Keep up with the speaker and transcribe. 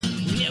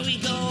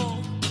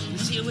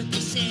hear what they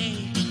say.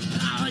 An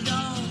hour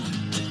ago,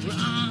 we're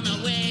on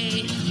our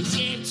way.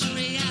 Escape to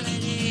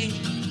reality.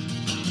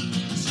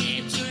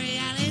 Escape to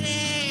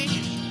reality.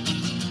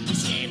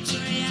 Escape to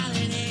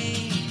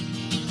reality.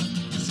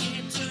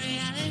 Escape to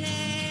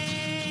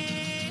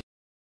reality.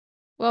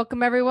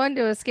 Welcome everyone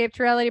to Escape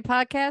to Reality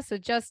podcast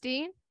with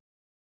Justine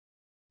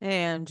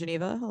and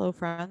Geneva. Hello,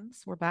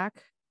 friends. We're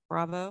back.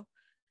 Bravo.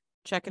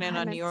 Checking in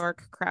on New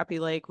York, Crappy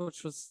Lake,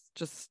 which was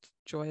just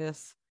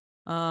joyous.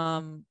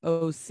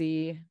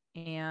 OC,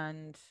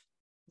 and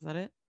is that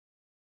it?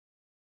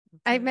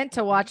 I meant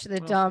to watch the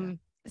dumb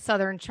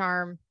Southern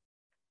Charm.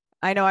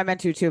 I know I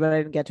meant to too, but I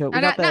didn't get to it.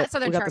 Not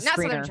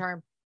Southern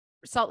Charm.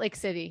 Salt Lake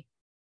City.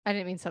 I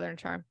didn't mean Southern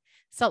Charm.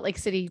 Salt Lake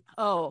City.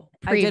 Oh,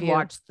 preview. I did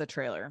watch the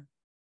trailer.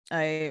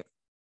 Is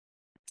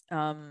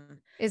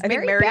think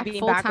Mary back being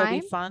full back time?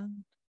 will be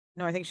fun.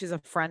 No, I think she's a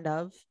friend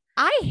of.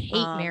 I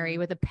hate Mary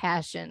with a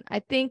passion. I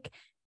think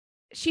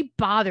she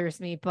bothers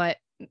me, but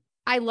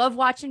I love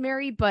watching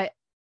Mary, but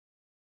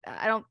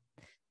I don't.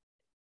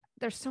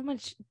 There's so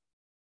much.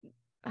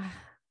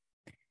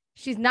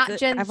 She's not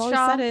Jen I've Shaw, always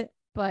said it,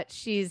 but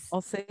she's.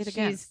 I'll say it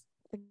again.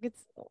 I think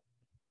it's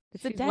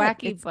she's dead.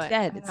 wacky, it's but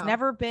dead. It's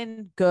never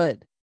been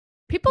good.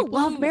 People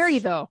love Mary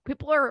though.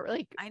 People are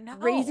like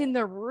raising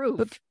the roof.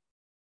 But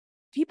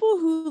people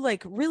who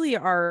like really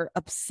are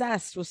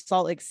obsessed with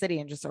Salt Lake City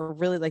and just are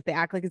really like, they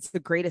act like it's the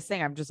greatest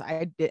thing.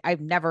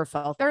 I've never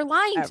felt they're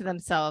lying to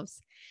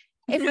themselves.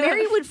 If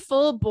Mary would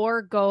full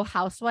bore go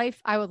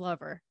housewife, I would love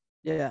her.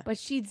 Yeah. But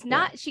she's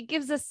not. Yeah. She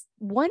gives us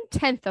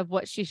 1/10 of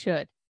what she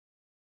should.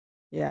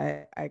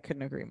 Yeah, I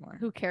couldn't agree more.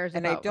 Who cares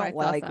and about I don't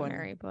like when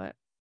Mary, but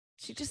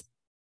she just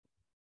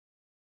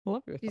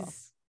love your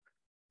thoughts.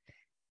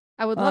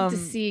 I would love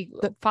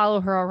to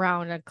follow her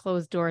around on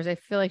closed doors. I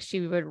feel like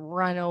she would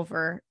run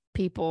over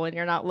people when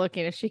you're not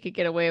looking if she could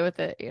get away with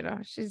it. You know,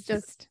 she's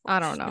just, I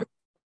don't know.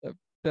 I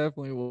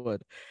definitely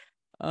would.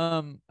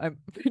 I'm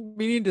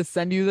meaning to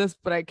send you this,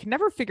 but I can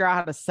never figure out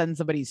how to send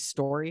somebody's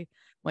story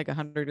like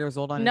 100 years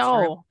old on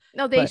Instagram.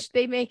 No,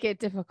 they make it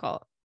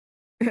difficult.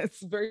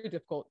 It's very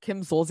difficult.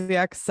 Kim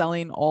Zolciak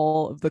selling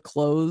all of the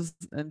clothes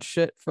and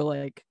shit for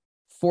like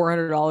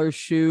 $400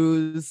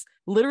 shoes,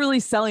 literally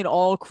selling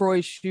all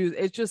Croy's shoes.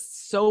 It's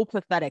just so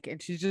pathetic,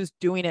 and she's just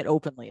doing it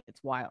openly.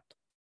 It's wild.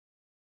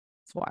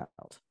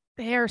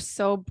 They are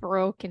so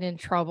broke and in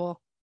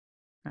trouble.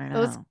 I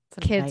know. Those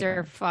kids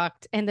are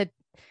fucked. And the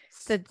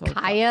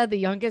Kaya, the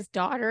youngest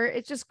daughter,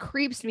 it just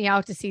creeps me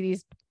out to see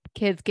these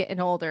kids getting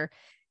older.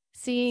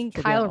 Seeing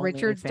Kyle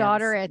Richards'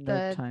 daughter at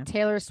the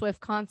Taylor Swift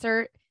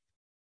concert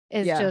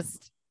is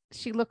just,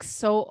 she looks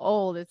so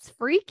old. It's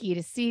freaky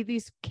to see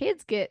these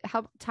kids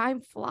how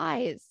time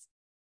flies.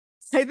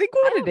 I think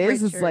what it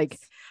is like,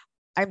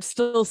 I'm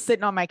still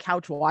sitting on my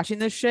couch watching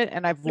this shit,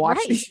 and I've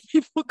watched these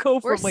people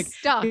go from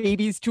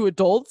babies to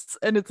adults,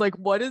 and it's like,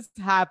 what is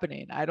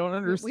happening? I don't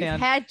understand. We've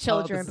had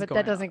children, but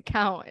that doesn't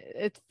count.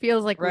 It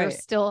feels like we're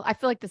still, I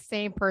feel like the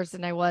same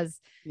person I was.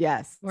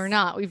 Yes. We're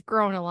not. We've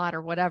grown a lot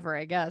or whatever,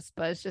 I guess,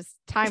 but it's just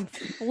time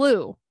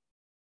flew.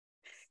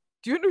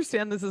 Do you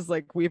understand this is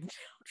like we've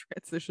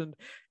transitioned,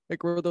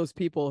 like we're those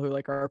people who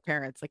like are our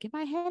parents. Like in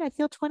my head, I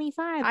feel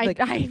 25. I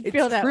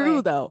feel that true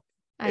way. Though.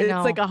 It's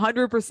like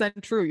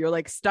 100% true. You're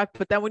like stuck,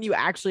 but then when you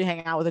actually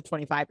hang out with a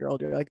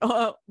 25-year-old, you're like,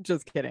 oh,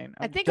 just kidding.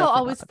 I think I'll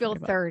always feel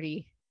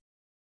 30.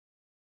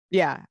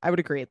 Yeah, I would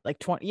agree. Like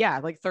 20,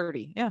 like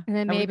 30. Yeah. And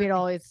then maybe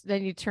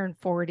then you turn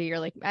 40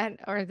 or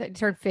then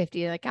turn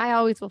 50. Like I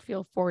always will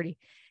feel 40.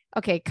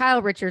 Okay,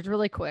 Kyle Richards,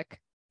 really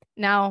quick.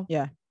 Now,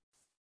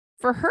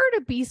 for her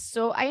to be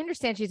I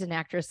understand she's an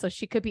actress, so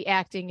she could be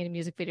acting in a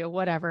music video,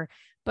 whatever.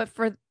 But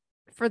for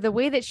the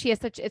way that she has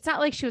it's not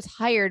like she was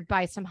hired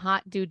by some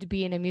hot dude to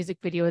be in a music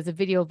video as a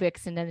video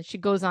vixen, and then she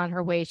goes on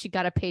her way. She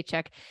got a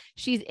paycheck.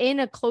 She's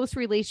in a close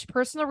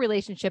personal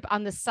relationship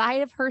on the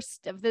side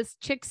of this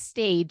chick's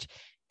stage,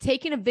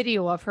 taking a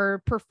video of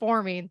her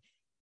performing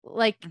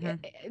like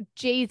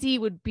Jay-Z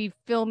would be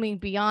filming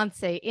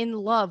Beyonce in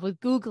love with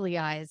googly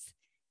eyes.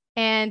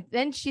 And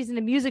then she's in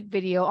a music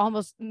video,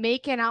 almost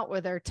making out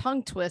with her,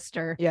 tongue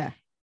twister. Yeah.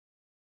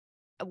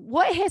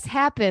 What has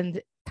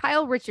happened?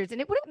 Kyle Richards,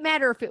 and it wouldn't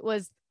matter if it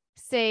was,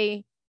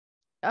 say,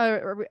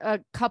 a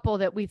couple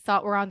that we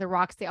thought were on the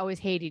rocks. They always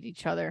hated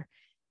each other.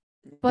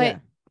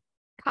 But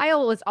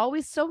Kyle was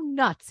always so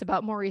nuts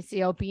about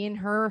Mauricio being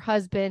her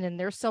husband, and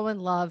they're so in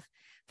love.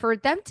 For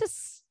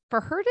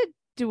her to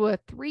do a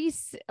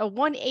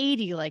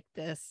 180 like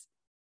this,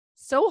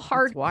 so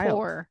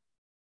hardcore.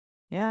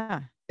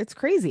 Yeah, it's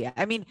crazy.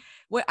 I mean,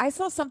 I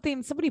saw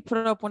somebody put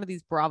up one of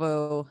these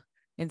Bravo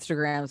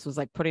Instagrams, was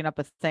like putting up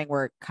a thing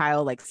where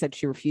Kyle like said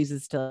she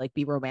refuses to like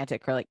be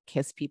romantic or like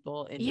kiss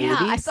people in movies.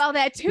 I saw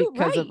that too,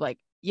 because of like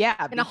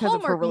because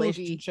of her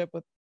relationship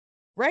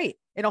movie.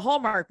 In a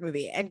Hallmark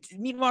movie. And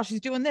meanwhile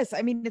she's doing this.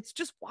 I mean, it's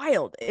just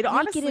wild. It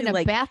honestly in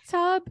a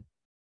bathtub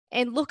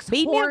and looks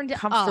horned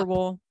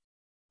comfortable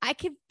up. I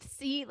could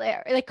see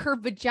like her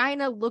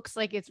vagina looks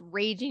like it's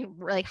raging,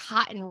 like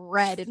hot and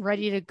red and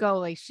ready to go.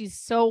 Like she's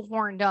so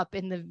horned up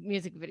in the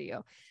music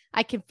video.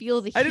 I can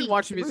feel the heat I didn't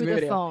watch the through music the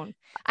video. phone.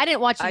 I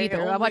didn't watch it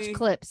either. I watched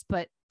clips,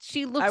 but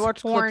she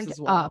looks horned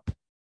up.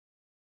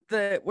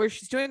 Where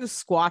she's doing the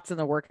squats in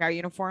the workout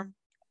uniform.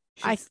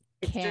 I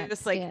can't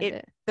just like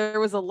it. There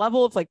was a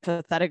level of like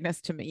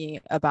patheticness to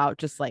me about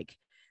just like,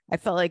 I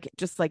felt like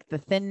just like the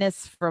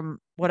thinness from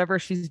whatever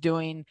she's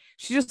doing.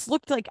 She just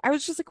looked like, I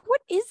was just like,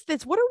 what is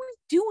this? What are we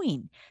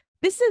doing?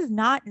 This is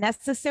not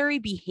necessary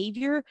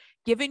behavior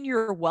given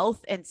your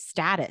wealth and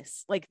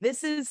status. Like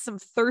this is some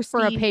thirsty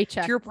for a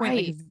paycheck. To your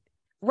point,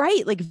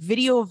 right? Like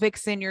video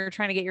vixen, you're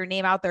trying to get your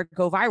name out there,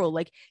 go viral.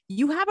 Like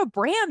you have a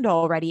brand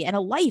already and a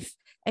life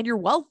and you're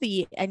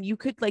wealthy and you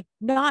could like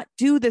not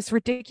do this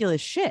ridiculous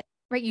shit.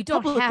 Right. You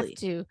don't have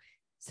to.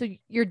 So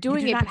you're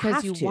doing it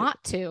because you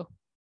want to.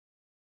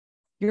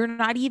 You're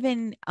not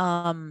even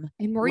and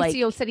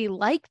Mauricio said he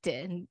liked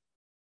it. And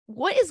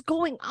what is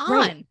going on?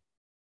 Right.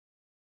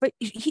 But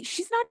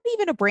she's not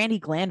even a Brandy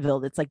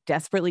Glanville that's like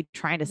desperately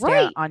trying to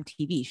stay on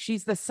TV.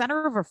 She's the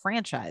center of a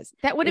franchise.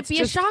 That wouldn't be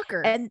just a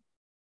shocker. And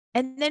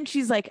then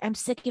she's like, I'm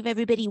sick of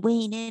everybody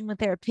weighing in with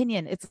their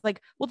opinion. It's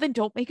like, well, then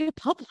don't make it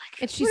public.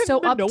 And she's so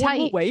uptight. No one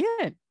will weigh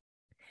in.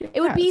 It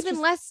would be even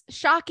less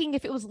shocking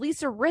if it was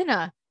Lisa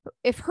Rinna,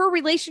 if her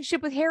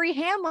relationship with Harry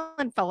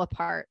Hamlin fell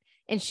apart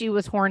and she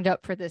was horned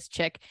up for this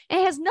chick. And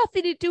it has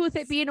nothing to do with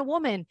it being a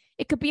woman.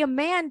 It could be a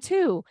man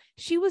too.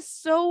 She was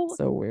so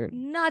weird,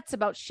 nuts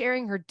about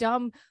sharing her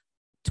dumb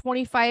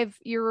 25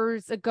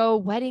 years ago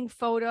wedding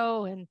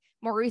photo, and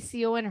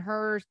Mauricio and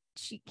her,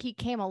 he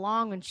came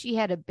along and she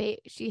had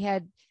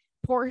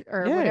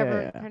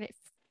whatever her name,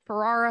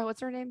 Ferrara.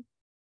 What's her name?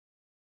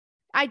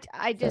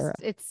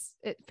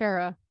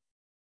 Farrah.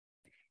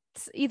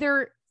 It's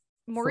either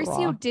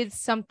Mauricio did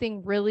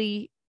something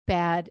really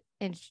bad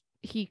and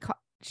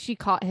she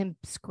caught him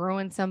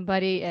screwing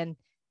somebody and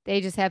they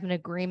just have an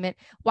agreement.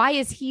 Why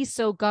is he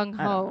so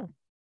gung-ho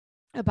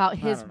about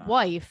his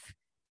wife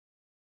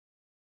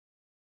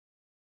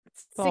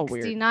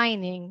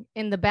 69ing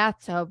in the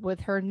bathtub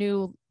with her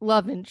new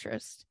love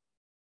interest?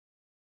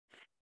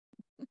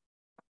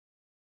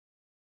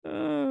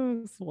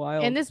 It's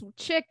wild. And this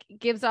chick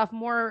gives off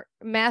more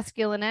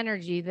masculine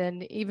energy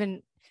than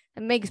even,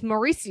 it makes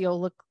Mauricio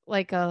look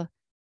like a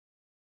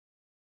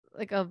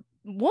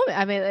woman.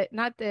 I mean,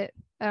 not that,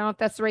 I don't know if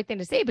that's the right thing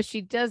to say, but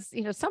she does,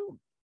 some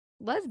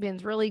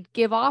lesbians really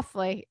give off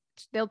like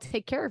they'll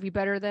take care of you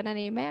better than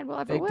any man will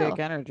ever. Big dick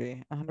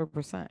energy,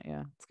 100%.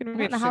 Yeah, it's gonna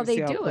be interesting how they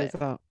do it.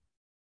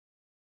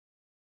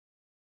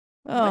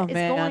 Oh what is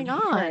man, going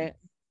on? Right.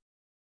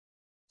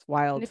 It's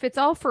wild. And if it's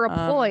all for a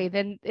ploy,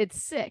 then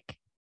it's sick.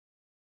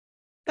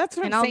 That's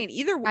what I'm saying.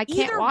 I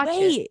can't watch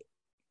it.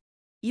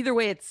 Either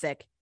way, it's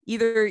sick.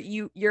 Either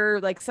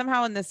you're like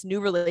somehow in this new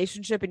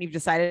relationship and you've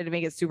decided to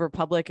make it super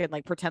public and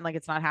like pretend like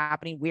it's not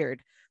happening,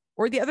 weird.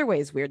 Or the other way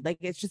is weird. Like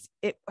it's just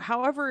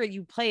however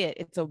you play it,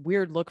 it's a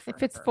weird look for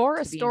if it's for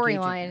a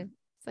storyline.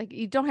 It's like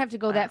you don't have to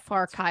go that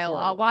far, Kyle.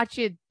 Horrible. I'll watch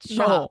you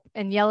shop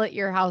and yell at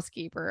your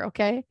housekeeper,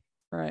 okay?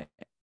 Right.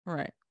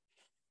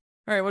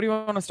 All right, what do you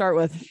want to start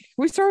with?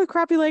 We start with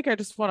Crappy Lake. I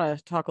just want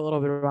to talk a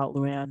little bit about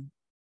Luann.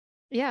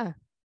 Yeah.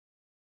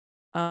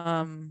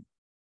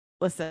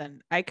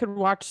 Listen, I could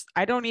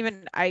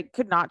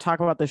not talk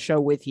about the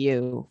show with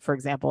you, for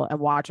example, and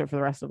watch it for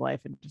the rest of life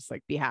and just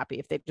like be happy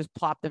if they just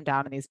plop them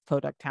down in these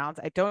podunk towns.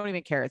 I don't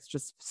even care. It's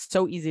just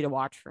so easy to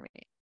watch for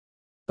me.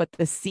 But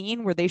the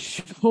scene where they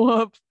show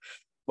up,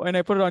 and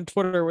I put it on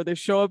Twitter, where they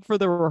show up for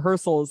the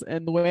rehearsals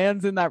and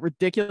Luann's in that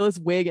ridiculous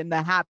wig and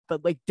the hat,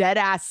 but like dead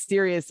ass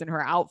serious in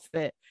her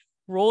outfit,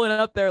 rolling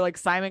up there like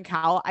Simon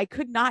Cowell. I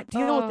could not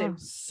deal with it. It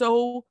was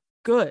so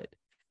good.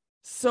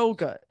 So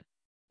good.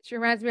 She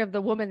reminds me of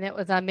the woman that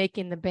was on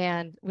Making the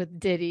Band with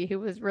Diddy, who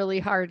was really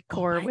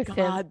hardcore with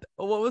him.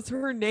 What was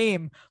her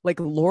name? Like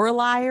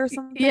Lorelai or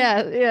something?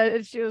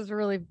 Yeah. She was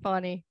really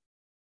funny.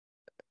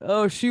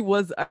 Oh, she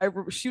would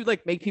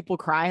like make people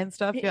cry and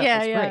stuff.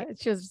 Yeah.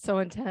 She was so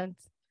intense.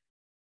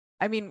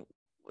 I mean,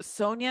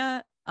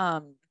 Sonia,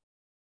 and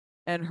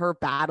her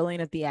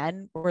battling at the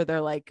end where they're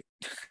like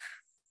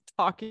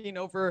talking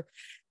over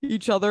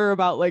each other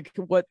about like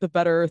what the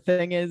better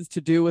thing is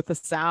to do with the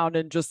sound,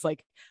 and just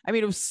like, I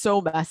mean, it was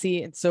so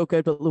messy and so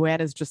good, but Luann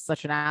is just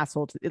such an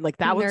asshole like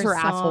that was her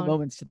asshole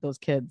moments to those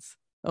kids.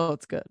 Oh,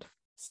 it's good.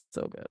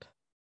 So good.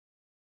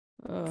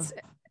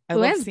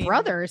 Luann's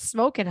brother is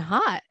smoking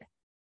hot.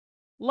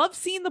 Love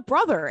seeing the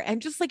brother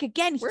and just like,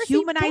 again,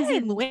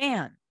 humanizing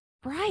Luann.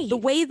 Right. The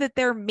way that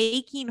they're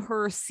making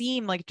her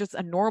seem like just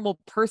a normal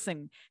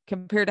person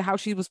compared to how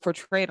she was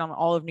portrayed on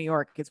all of New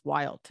York is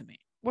wild to me.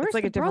 Where's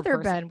like the brother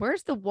been?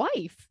 Where's the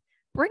wife?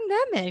 Bring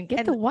them in.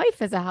 Get the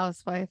wife as a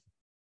housewife.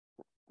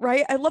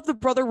 Right. I love the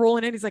brother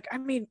rolling in. He's like, I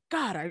mean,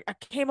 God, I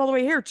came all the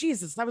way here.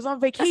 Jesus, I was on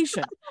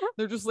vacation.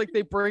 They're just like,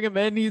 they bring him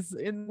in. He's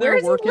in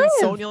there working.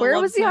 Sonia Where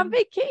was he on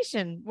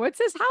vacation? What's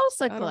his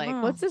house look like?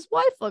 Know. What's his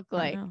wife look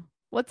like?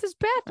 What's his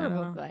bathroom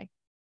look like?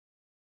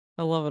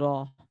 I love it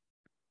all.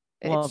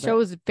 It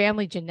shows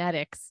family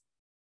genetics.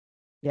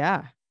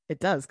 Yeah. It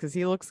does, because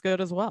he looks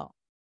good as well.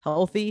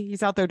 Healthy.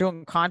 He's out there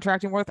doing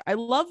contracting work. I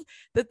love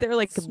that they're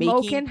like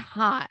smoking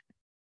hot.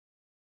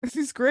 This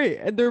is great.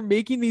 And they're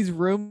making these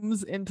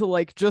rooms into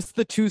like just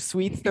the 2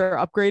 suites they're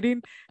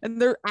upgrading. And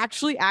they're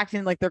actually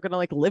acting like they're gonna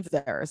like live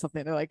there or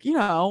something. They're like,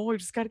 we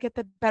just gotta get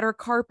the better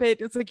carpet.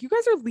 It's like, you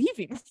guys are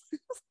leaving.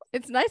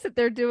 It's nice that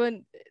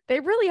they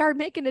really are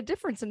making a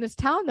difference in this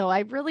town though.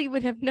 I really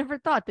would have never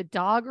thought the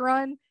dog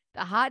run,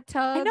 the hot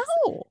tubs, I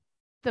know.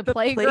 the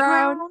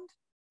playground.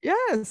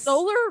 Yes.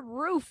 Solar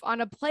roof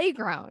on a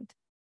playground.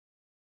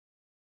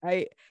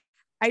 It's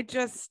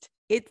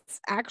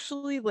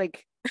actually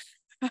like,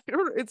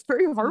 it's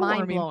very heartwarming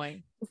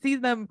mind-blowing to see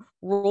them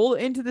roll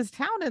into this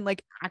town and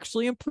like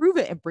actually improve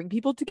it and bring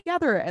people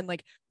together and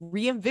like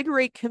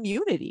reinvigorate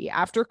community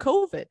after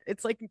COVID.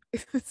 It's like,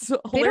 it's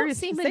they don't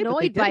seem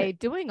annoyed by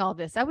doing all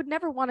this. I would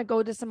never want to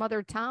go to some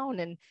other town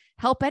and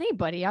help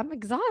anybody. I'm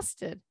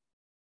exhausted.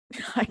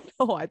 I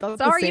know. I thought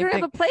sorry you don't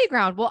have a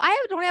playground. Well,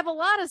 I don't have a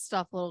lot of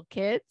stuff, little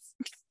kids.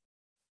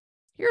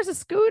 Here's a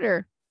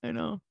scooter. I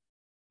know.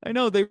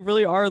 They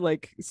really are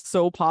like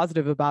so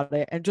positive about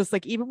it. And just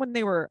like, even when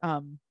they were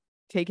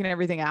taking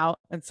everything out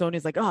and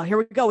Sony's like, oh, here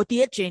we go with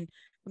the itching.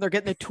 When they're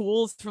getting the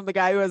tools from the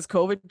guy who has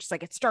COVID, just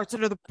like, it starts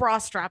under the bra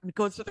strap and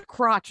goes to the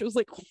crotch. It was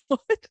like,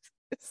 what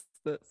is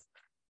this?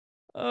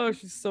 Oh,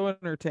 she's so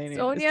entertaining.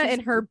 Sonia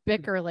and her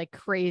bicker like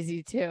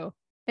crazy too.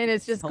 And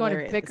it's just going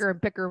to bicker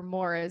and bicker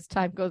more as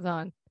time goes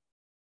on.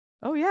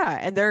 Oh yeah.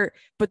 And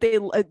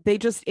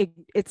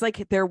it's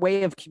like their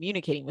way of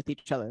communicating with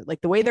each other.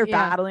 Like the way they're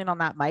battling on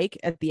that mic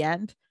at the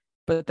end,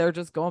 but they're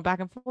just going back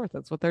and forth.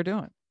 That's what they're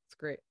doing. It's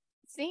great.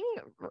 Seeing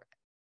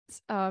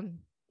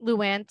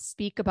Luann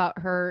speak about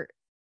her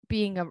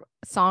being a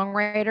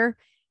songwriter,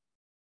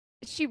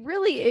 she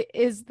really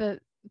is the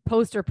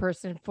poster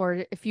person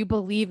for if you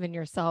believe in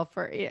yourself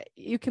or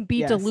you can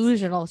be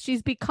delusional.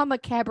 She's become a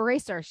cabaret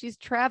star. She's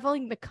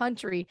traveling the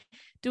country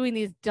doing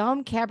these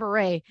dumb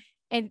cabaret,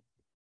 and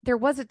there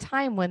was a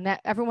time when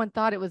that everyone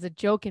thought it was a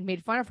joke and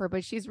made fun of her,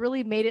 but she's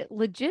really made it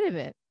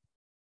legitimate.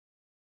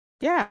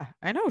 Yeah,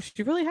 I know.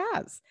 She really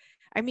has.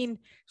 I mean,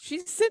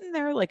 she's sitting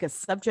there like a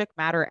subject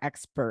matter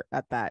expert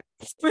at that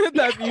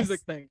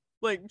music thing.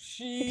 Like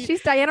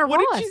she's Diana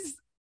Ross.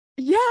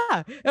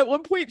 Yeah. At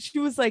one point she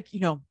was like,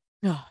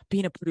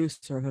 being a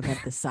producer of an event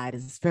this side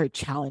is very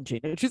challenging.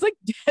 And she's like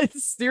dead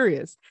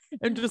serious.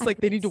 And just like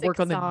they need to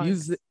work on the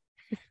music.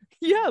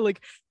 Yeah,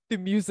 like the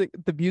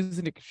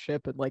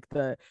musicianship and like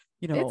the,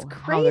 it's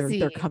how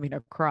they're coming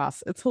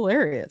across. It's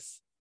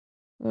hilarious.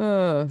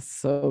 Oh,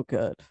 so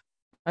good.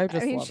 I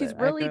mean, she's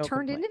really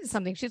turned it into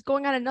something. She's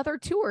going on another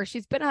tour.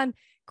 She's been on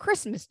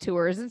Christmas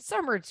tours and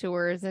summer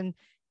tours, and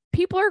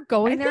people are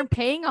going there and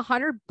paying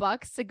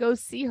 $100 to go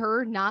see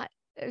her not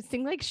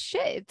sing like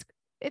shit.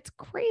 It's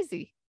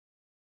crazy.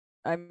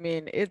 I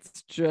mean,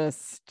 it's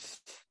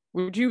just,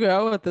 would you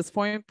go at this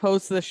point?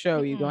 Post the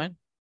show, you going?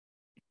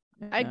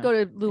 I'd go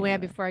to Luann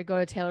before I go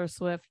to Taylor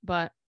Swift,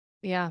 but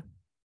yeah,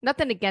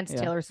 nothing against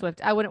Taylor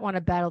Swift. I wouldn't want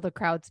to battle the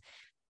crowds.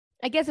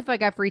 I guess if I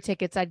got free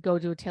tickets, I'd go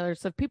to a Taylor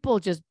Swift. People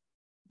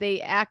they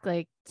act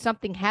like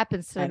something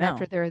happens to them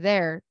after they're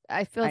there.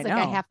 I feel like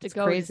I have to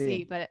go to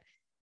see, but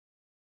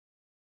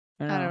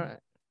I don't know.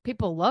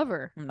 People love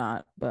her. I'm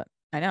not, but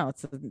I know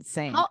it's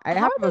insane. How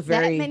are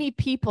that many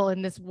people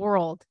in this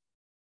world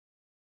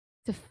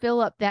to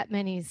fill up that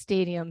many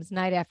stadiums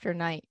night after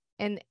night?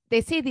 And they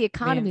say the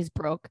economy's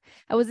broke.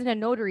 I was in a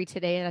notary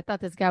today and I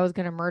thought this guy was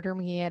going to murder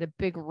me. He had a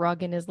big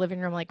rug in his living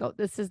room. Like, oh,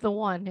 this is the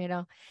one,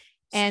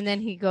 And then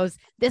he goes,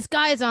 this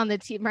guy's on the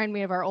TV. Remind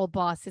me of our old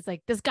boss. He's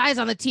like, this guy's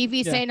on the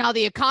TV saying how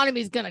the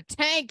economy's going to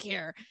tank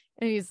here.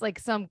 And he's like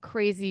some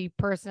crazy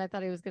person. I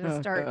thought he was going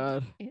to start,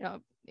 God.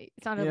 It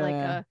sounded like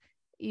a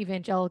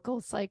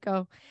evangelical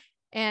psycho.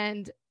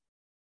 And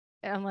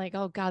I'm like,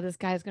 oh God, this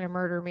guy's going to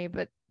murder me.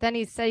 But then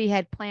he said he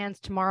had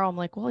plans tomorrow. I'm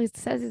like, well, he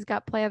says he's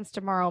got plans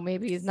tomorrow.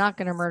 Maybe he's not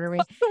going to murder me.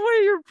 That's the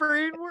way your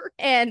brain works.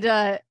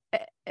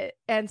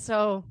 And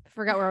so I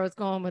forgot where I was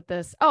going with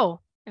this. Oh,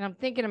 and I'm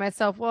thinking to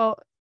myself, well,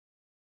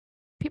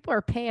 people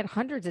are paying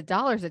hundreds of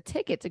dollars a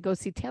ticket to go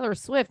see Taylor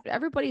Swift.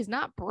 Everybody's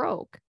not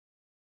broke.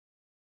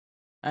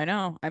 I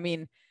know. I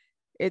mean,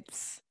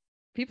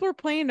 people are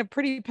paying a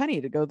pretty penny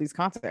to go to these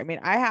concerts. I mean,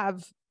 I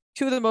have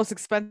 2 of the most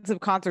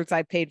expensive concerts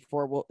I paid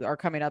for are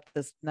coming up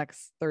this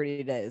next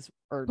 30 days.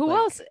 Or who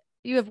else?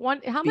 You have one?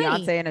 How many?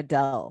 Beyonce and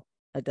Adele.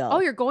 Oh,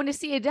 you're going to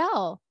see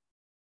Adele.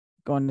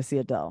 Going to see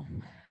Adele.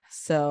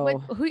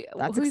 So who are you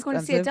going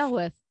to see Adele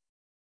with?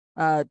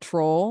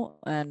 Troll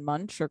and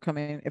Munch are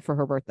coming for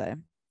her birthday.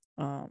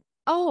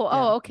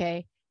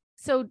 Okay.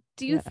 So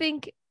do you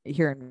think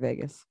here in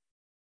Vegas?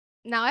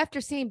 Now,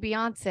 after seeing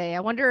Beyonce,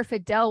 I wonder if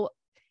Adele,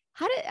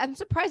 I'm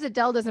surprised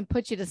Adele doesn't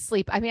put you to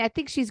sleep. I mean, I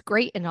think she's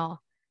great and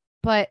all,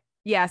 but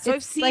yeah, so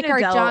I've seen like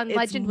Adele. Our John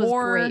Legend was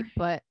great,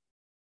 but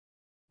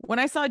when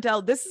I saw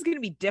Adele, this is going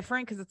to be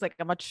different because it's like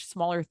a much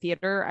smaller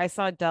theater. I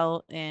saw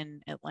Adele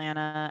in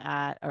Atlanta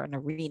at an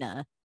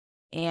arena,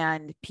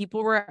 and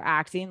people were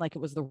acting like it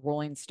was the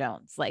Rolling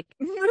Stones. Like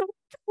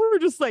were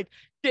just like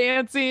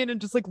dancing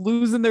and just like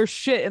losing their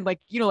shit and like,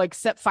 like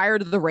Set Fire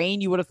to the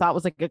Rain, you would have thought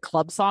was like a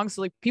club song.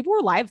 So like people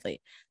were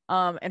lively.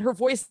 And her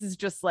voice is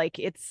just like,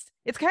 it's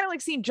kind of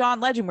like seeing John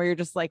Legend where you're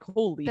just like,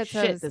 holy That's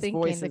what I shit, was this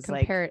thinking, voice to is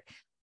compare like,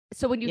 it.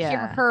 So when you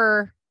hear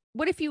her,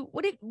 what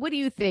do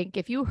you think?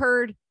 If you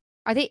heard,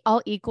 are they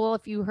all equal?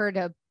 If you heard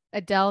a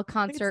Adele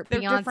concert,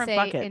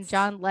 Beyonce and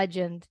John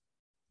Legend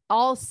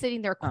all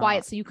sitting there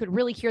quiet, so you could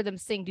really hear them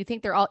sing, do you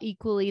think they're all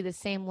equally the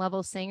same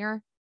level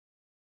singer?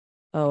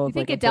 Oh, you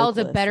think like Adele's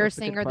a better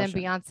singer than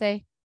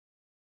Beyonce?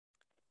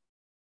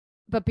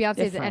 But Beyonce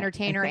is an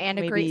entertainer and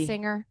a great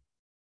singer.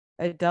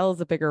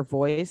 Adele's a bigger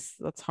voice.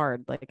 That's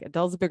hard. Like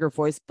Adele's a bigger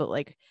voice, but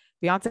like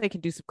Beyonce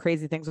can do some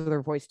crazy things with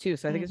her voice too.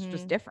 So I think it's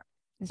just different.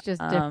 It's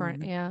just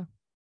different. Yeah.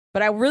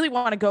 But I really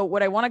want to go.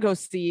 What I want to go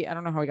see, I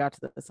don't know how we got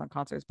to this on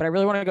concerts, but I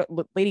really want to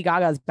go. Lady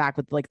Gaga's back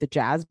with like the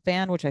jazz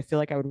band, which I feel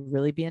like I would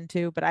really be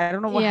into. But I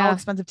don't know how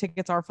expensive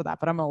tickets are for that.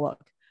 But I'm gonna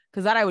look,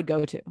 because that I would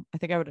go to. I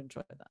think I would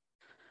enjoy that.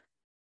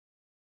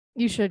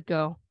 You should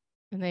go.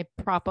 And they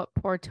prop up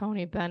poor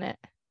Tony Bennett.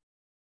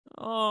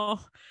 Oh,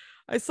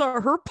 I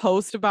saw her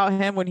post about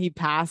him when he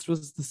passed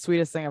was the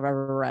sweetest thing I've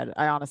ever read.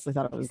 I honestly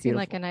thought it was beautiful. Seemed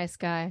like a nice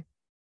guy.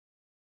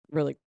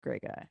 Really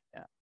great guy.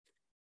 Yeah.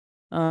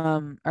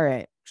 All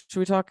right. Should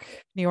we talk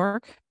New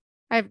York?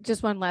 I have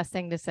just one last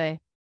thing to say.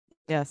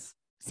 Yes.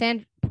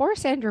 Poor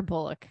Sandra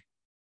Bullock.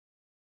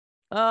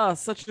 Oh,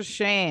 such a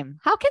shame.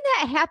 How can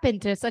that happen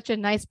to such a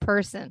nice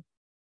person?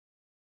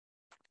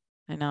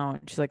 I know.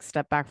 She's like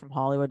stepped back from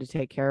Hollywood to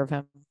take care of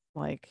him.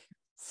 Like,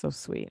 so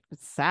sweet.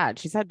 It's sad.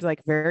 She's had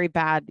like very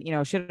bad,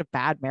 she had a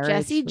bad marriage.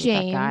 Jesse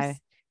James. That guy.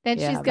 Then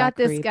she's got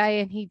this guy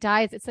and he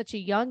dies at such a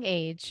young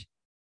age.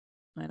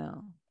 I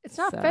know. It's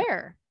not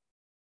fair.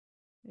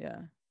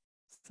 Yeah.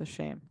 It's a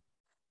shame.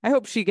 I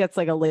hope she gets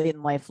like a late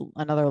in life,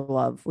 another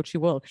love, which she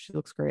will, because she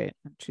looks great.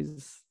 And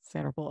she's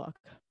Sandra Bullock.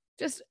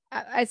 Just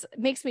it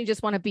makes me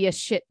just want to be a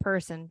shit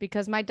person,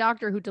 because my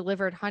doctor who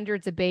delivered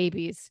hundreds of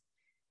babies,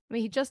 I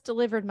mean, he just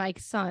delivered my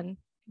son,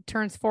 he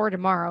turns 4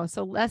 tomorrow.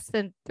 So less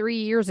than 3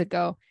 years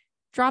ago,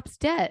 drops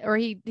dead, or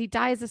he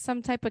dies of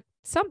some type of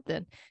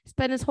something.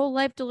 Spent his whole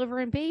life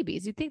delivering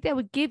babies. You'd think that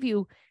would give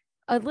you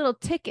a little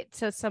ticket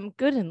to some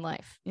good in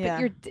life.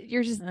 Yeah. But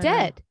you're just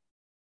dead.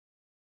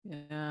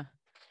 Yeah.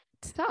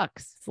 It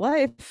sucks. It's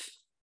life.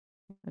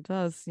 It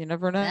does. You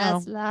never know.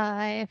 That's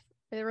life.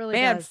 It really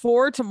does.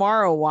 4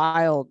 tomorrow.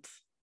 Wild.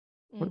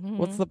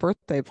 What's the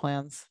birthday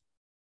plans?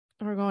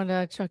 We're going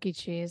to Chuck E.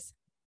 Cheese.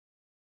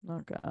 Oh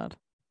God.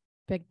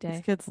 Big day.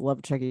 These kids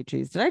love Chuck E.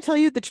 Cheese. Did I tell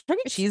you the Chuck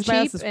E. Cheese by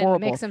us is horrible?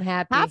 Makes them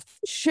happy. Half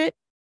the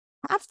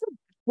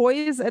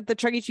toys at the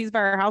Chuck E. Cheese by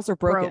our house are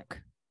broken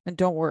and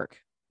don't work.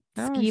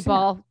 Skee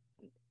ball,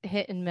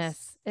 hit and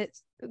miss. A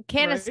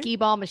skee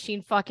ball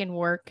machine fucking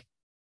work?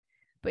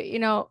 But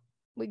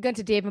we went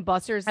to Dave and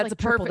Buster's. That's like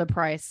triple the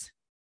price.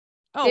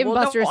 Oh, Dave and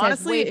Buster's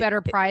has way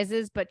better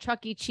prizes, but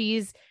Chuck E.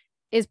 Cheese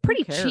is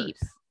pretty cheap.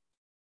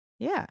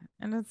 Yeah,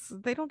 and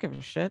they don't give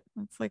a shit.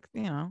 It's like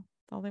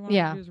all they want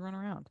to do is run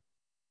around.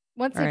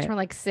 Once they turn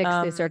like 6,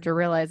 they start to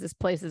realize this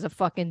place is a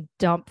fucking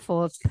dump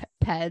full of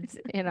peds.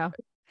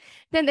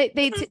 Then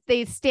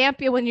they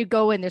stamp you when you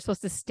go in. They're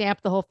supposed to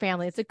stamp the whole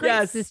family. It's a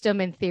great system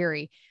in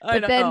theory,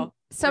 but then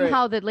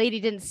somehow the lady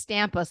didn't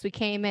stamp us. We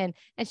came in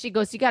and she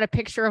goes, "You got a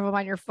picture of them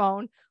on your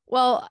phone?"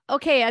 Well,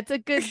 okay, that's a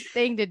good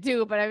thing to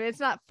do, but I mean, it's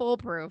not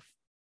foolproof.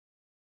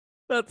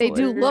 They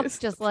do look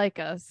just like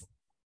us.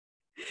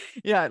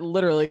 Yeah,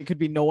 literally, it could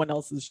be no one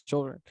else's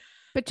children.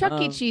 But Chuck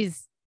E.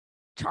 Cheese,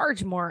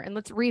 charge more and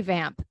let's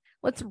revamp.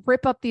 Let's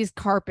rip up these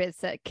carpets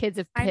that kids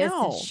have pissed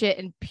and shit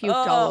and puked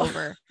all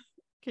over.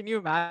 Can you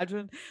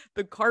imagine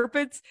the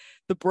carpets,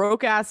 the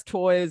broke ass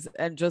toys,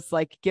 and just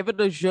like give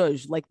it a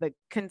zhuzh? Like the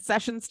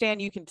concession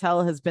stand, you can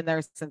tell has been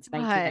there since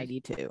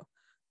 1992.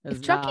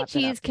 If Chuck E.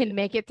 Cheese can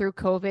make it through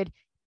COVID,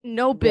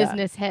 no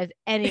business has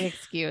any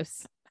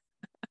excuse.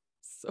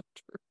 So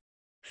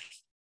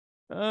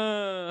true.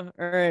 All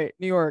right,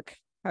 New York.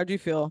 How'd you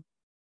feel?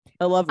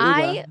 I love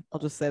Uba. I'll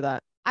just say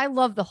that. I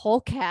love the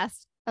whole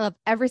cast. I love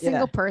every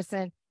single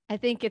person. I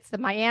think it's the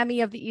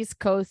Miami of the East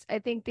Coast. I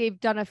think they've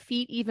done a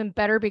feat even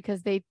better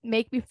because they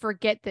make me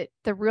forget that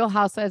the Real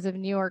Housewives of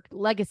New York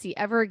legacy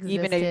ever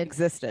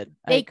existed.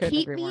 They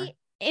keep me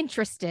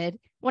interested.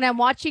 When I'm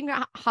watching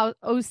how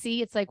OC,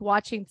 it's like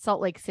watching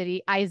Salt Lake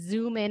City. I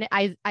zoom in,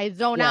 I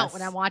zone out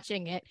when I'm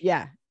watching it.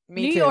 Yeah,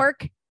 me New too.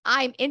 York,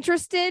 I'm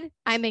interested.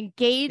 I'm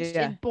engaged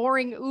in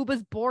boring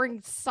Uba's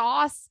boring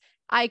sauce.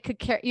 I could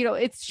care,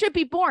 it should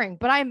be boring,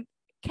 but I'm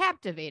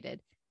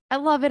captivated. I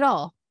love it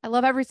all. I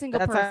love every single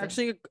person. That's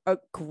actually a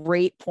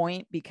great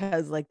point,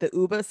 because like the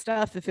Uba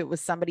stuff, if it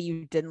was somebody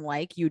you didn't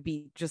like, you'd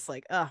be just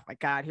like, oh my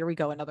God, here we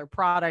go. Another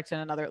product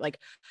and another, like,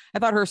 I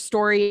thought her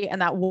story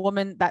and that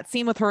woman, that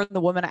scene with her and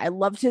the woman, I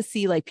love to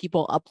see like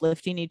people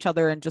uplifting each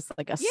other and just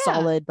like a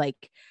solid,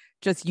 like,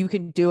 just, you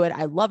can do it.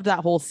 I loved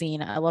that whole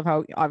scene. I love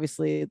how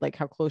obviously like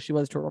how close she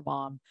was to her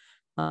mom.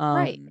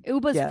 Right.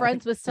 Uba's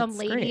friends with some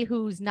lady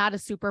who's not a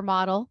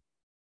supermodel.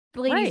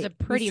 The lady's a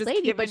pretty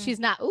lady, but she's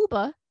not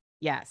Uba.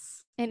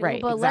 Yes. And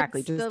Right, Uba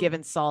exactly. Just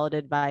giving solid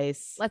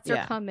advice. Lets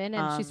her come in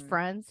and she's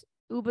friends.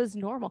 Uba's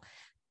normal.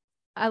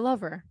 I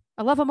love her.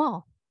 I love them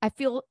all. I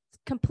feel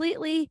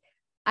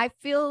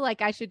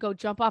like I should go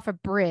jump off a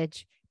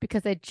bridge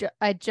because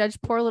I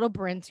judge poor little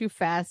Bryn too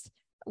fast.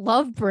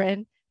 Love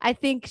Bryn. I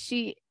think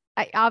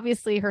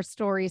obviously her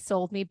story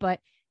sold me, but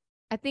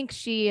I think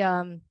she,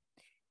 okay,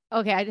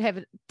 I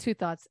have two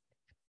thoughts.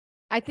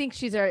 I think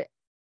she's a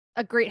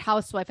great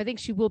housewife. I think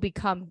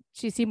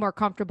she seemed more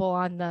comfortable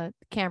on the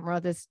camera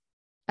this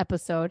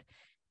episode.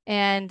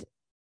 And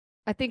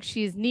I think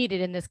she's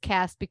needed in this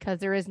cast because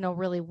there is no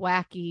really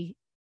wacky,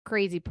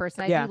 crazy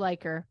person. I do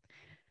like her.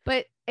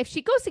 But if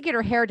she goes to get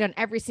her hair done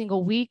every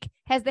single week,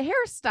 has the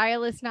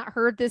hairstylist not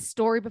heard this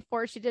story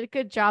before? She did a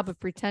good job of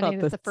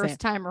pretending it's the first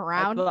time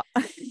around.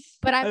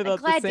 But I'm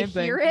glad to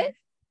hear it.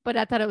 But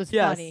I thought it was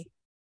funny.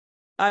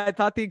 I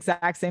thought the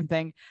exact same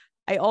thing.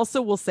 I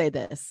also will say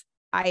this.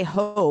 I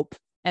hope,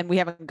 and we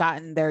haven't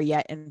gotten there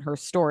yet in her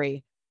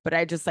story, but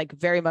I just like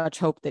very much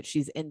hope that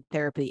she's in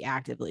therapy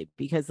actively,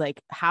 because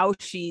like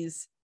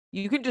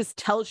you can just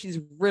tell she's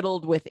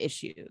riddled with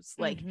issues,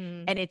 like,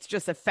 and it's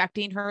just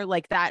affecting her.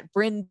 Like that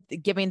Bryn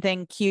giving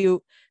thing,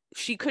 cute.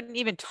 She couldn't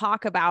even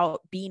talk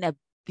about being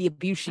the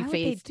abuse she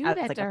faced as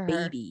like a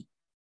baby.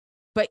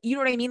 But you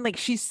know what I mean? Like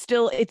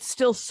it's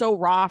still so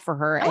raw for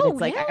her. And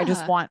it's like,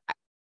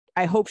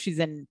 I hope she's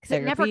in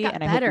therapy, it never got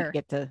and better. I hope we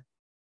get to,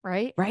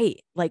 right.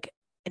 Like,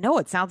 no,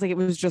 it sounds like it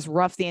was just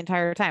rough the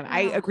entire time.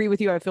 I agree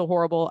with you. I feel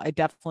horrible. I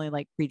definitely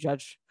like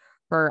prejudge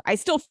her. I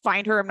still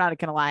find her, I'm not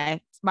gonna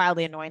lie, it's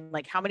mildly annoying.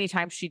 Like how many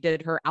times she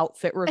did her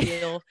outfit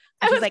reveal.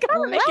 She's like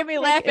making me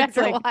laugh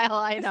after a while.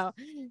 I know.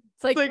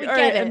 It's like we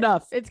get it.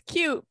 Enough. It's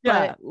cute.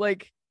 Yeah.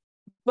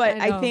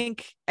 But I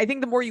think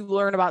the more you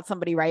learn about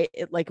somebody, right?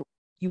 It like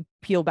you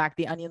peel back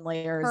the onion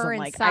layers. Her and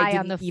like I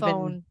on the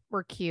phone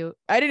were cute.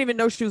 I didn't even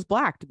know she was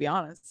Black, to be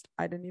honest.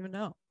 I didn't even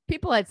know.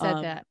 People had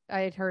said that.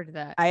 I had heard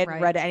that. I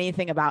hadn't read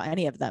anything about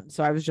any of them.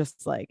 So I was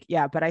just like,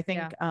 but I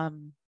think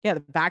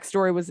the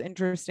backstory was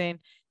interesting.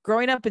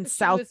 Growing up in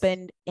South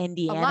Bend,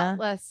 Indiana. A lot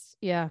less,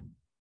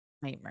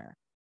 nightmare.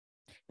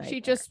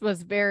 She just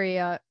was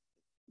very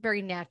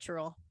very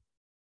natural.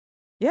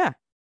 Yeah.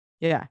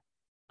 The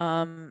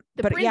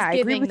but Bryn's I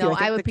agree with though, you.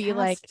 I would be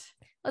like,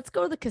 let's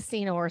go to the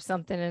casino or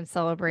something and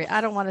celebrate.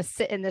 I don't want to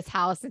sit in this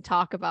house and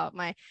talk about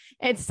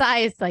and Sai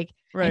is like,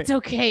 it's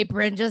okay,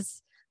 Bryn,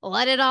 just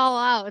let it all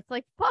out. It's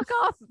like, fuck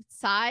off,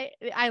 Sai.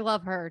 I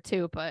love her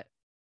too, but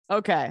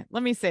okay,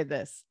 let me say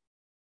this.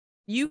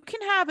 You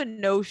can have a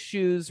no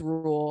shoes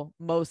rule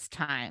most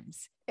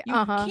times. You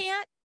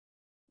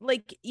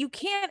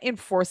can't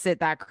enforce it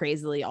that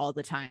crazily all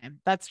the time.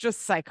 That's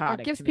just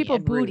psychotic. It gives people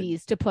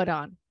booties to put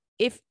on.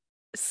 If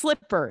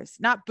slippers,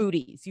 not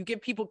booties, you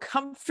give people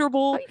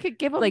comfortable. You could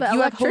give them the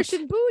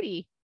electrician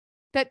booty.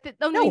 Hotel thing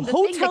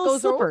that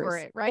goes slippers over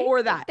it, right?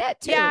 Or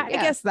that too. Yeah, I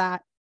guess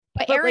that.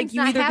 But Erin's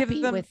not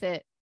happy with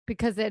it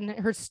because then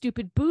her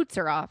stupid boots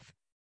are off.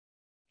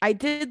 I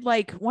did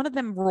like one of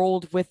them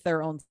rolled with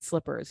their own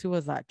slippers. Who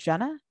was that?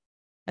 Jenna?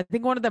 I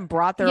think one of them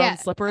brought their own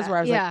slippers where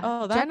I was like,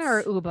 oh, that's Jenna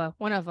or Uba,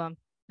 one of them.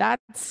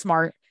 That's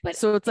smart. But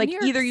so it's like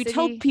either you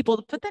tell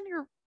people, but then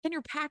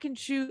you're packing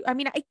shoes. I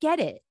mean, I get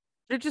it.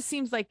 It just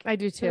seems like I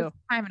do too.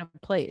 Time and a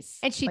place.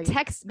 And she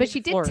texts, but she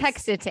did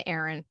text it to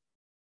Erin.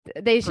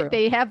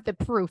 They have the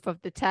proof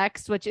of the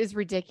text, which is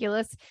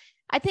ridiculous.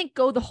 I think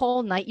go the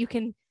whole night. You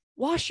can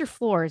wash your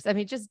floors. I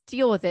mean, just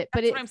deal with it.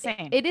 But that's what I'm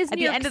saying. It is at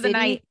the end of the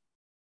night.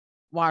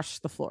 Wash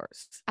the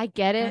floors. I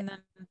get it. And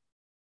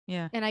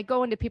then, and I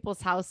go into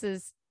people's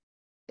houses,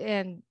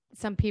 and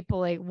some people,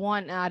 like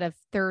 1 out of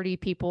 30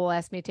 people,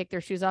 ask me to take their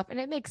shoes off, and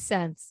it makes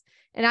sense.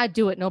 And I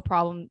do it, no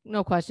problem,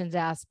 no questions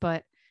asked.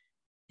 But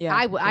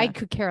I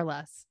could care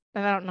less.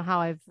 And I don't know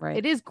how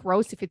it is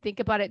gross if you think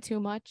about it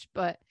too much,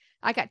 but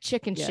I got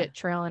chicken shit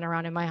trailing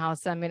around in my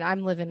house. I mean,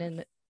 I'm living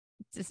in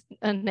just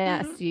a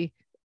nasty,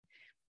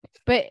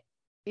 but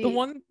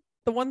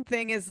the one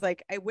thing is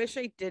like, I wish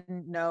I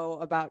didn't know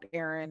about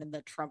Erin and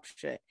the Trump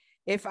shit.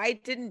 If I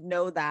didn't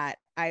know that,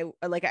 I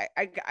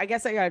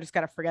guess I just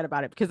got to forget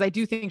about it, because I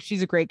do think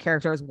she's a great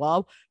character as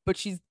well, but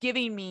she's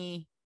giving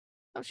me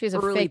she's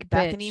a fake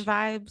Bethany bitch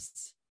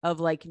vibes of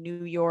like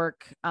New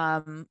York.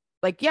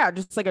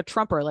 Just like a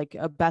Trumper, like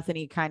a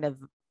Bethany kind of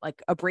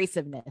like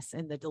abrasiveness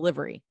in the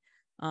delivery.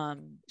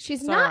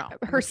 She's not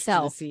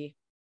herself.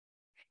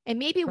 And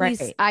maybe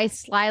I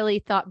slyly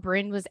thought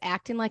Bryn was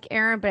acting like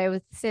Erin, but I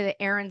would say that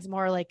Erin's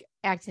more like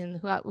acting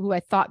who I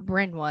thought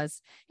Bryn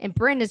was. And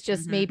Bryn is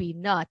just maybe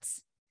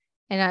nuts.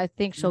 And I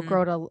think she'll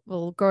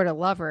will grow to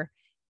love her.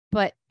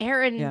 But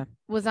Erin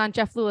was on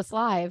Jeff Lewis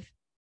Live.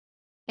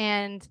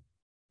 And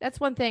that's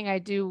one thing I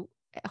do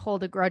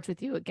hold a grudge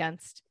with you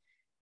against,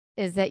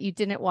 is that you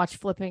didn't watch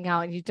Flipping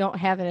Out and you don't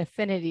have an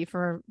affinity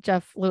for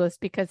Jeff Lewis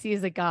because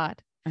he's a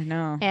god. I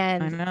know.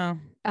 And I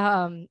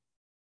know.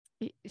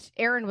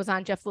 Erin was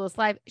on Jeff Lewis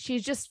Live.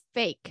 She's just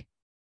fake.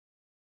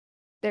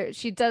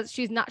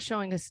 She's not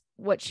showing us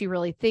what she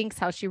really thinks,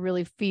 how she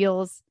really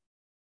feels.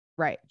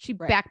 Right. She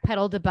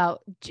backpedaled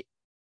about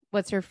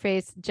what's her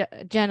face,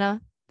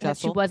 Jenna. That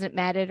she wasn't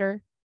mad at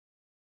her.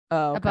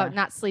 about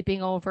not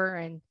sleeping over,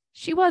 and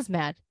she was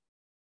mad.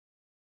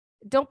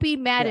 Don't be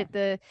mad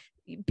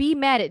be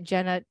mad at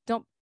Jenna.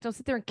 Don't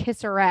sit there and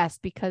kiss her ass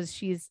because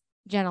she's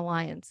Jenna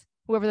Lyons,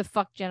 whoever the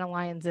fuck Jenna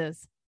Lyons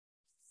is.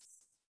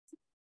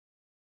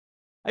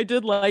 I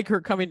did like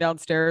her coming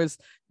downstairs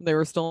when they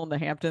were still in the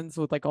Hamptons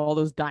with like all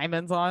those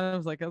diamonds on. I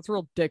was like, that's a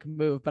real dick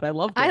move, but I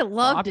loved it. I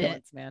loved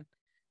it, man.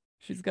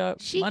 She's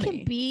got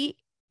money.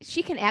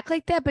 She can act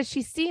like that, but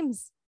she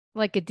seems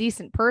like a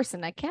decent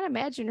person. I can't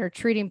imagine her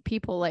treating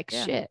people like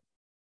shit.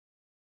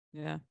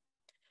 Yeah.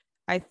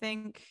 I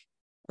think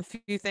a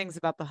few things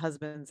about the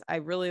husbands. I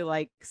really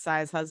like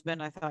Sai's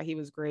husband. I thought he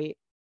was great.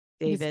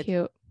 David.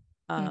 He's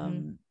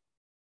cute.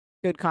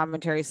 Good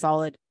commentary,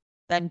 solid.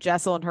 Then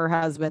Jessel and her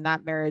husband,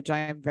 that marriage, I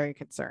am very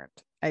concerned.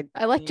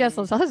 I like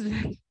Jessel's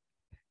husband.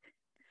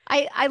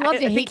 I love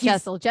to hate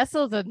Jessel.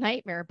 Jessel's a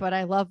nightmare, but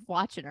I love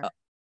watching her.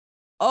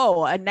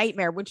 A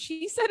nightmare. When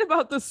she said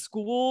about the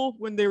school,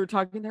 when they were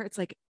talking there, it's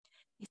like,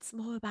 it's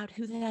more about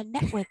who they're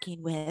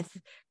networking with.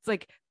 It's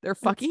like, they're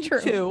fucking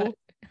too.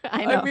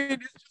 I know. I mean,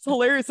 it's just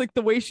hilarious. Like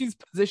the way she's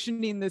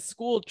positioning this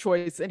school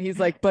choice. And he's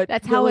like, but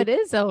that's how it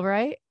is though,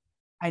 right?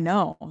 I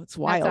know. It's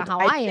wild. That's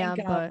not how I am,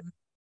 but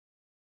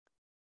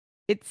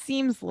it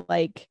seems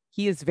like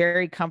he is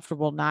very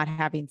comfortable not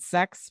having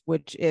sex,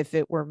 which if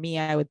it were me,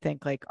 I would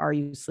think like, are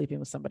you sleeping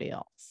with somebody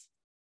else?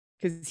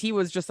 Because he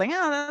was just like,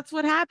 oh, that's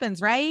what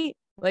happens, right?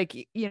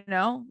 Like,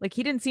 like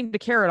he didn't seem to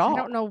care at all. I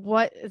don't know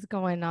what is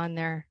going on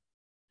there.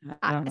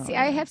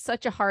 I have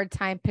such a hard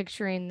time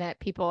picturing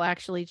that people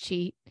actually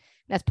cheat.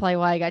 That's probably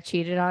why I got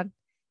cheated on,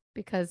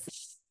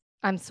 because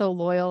I'm so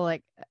loyal.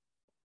 Like,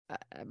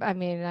 I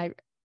mean,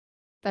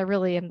 I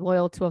really am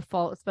loyal to a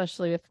fault,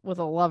 especially with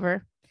a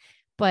lover.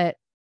 But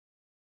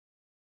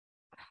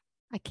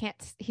I can't.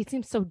 He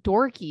seems so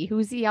dorky.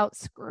 Who's he out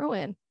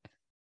screwing?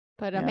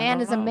 But a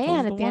man is a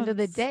man. At the end of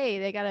the day,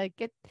 they gotta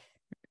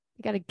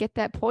get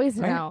that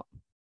poison out.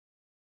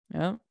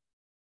 Yeah.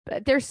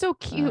 But they're so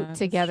cute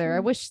together. I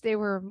wish they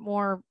were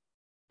more.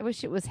 I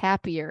wish it was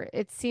happier.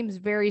 It seems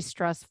very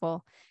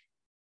stressful.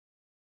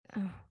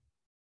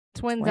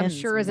 Twins, I'm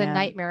sure, is a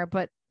nightmare,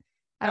 but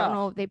I don't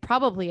know. They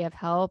probably have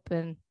help,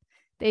 and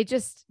they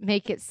just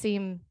make it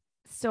seem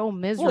so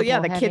miserable. Well, yeah,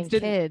 the kids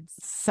didn't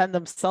send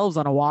themselves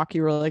on a walk.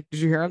 You were like, did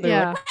you hear them?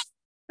 Yeah.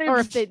 Like, or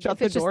if it's just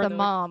the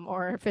mom,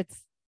 or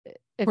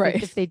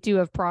if they do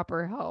have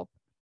proper help.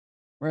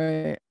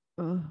 Right.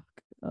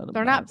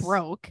 They're not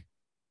broke.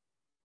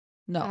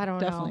 No, I don't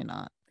definitely know.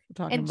 not. We're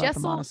talking about the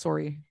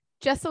Montessori.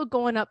 Jessel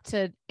going up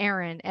to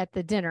Aaron at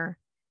the dinner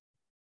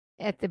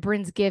at the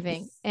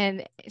Brinsgiving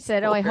and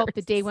said, "Oh, I hope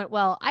the day went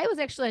well." I was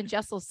actually on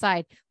Jessel's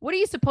side. What are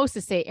you supposed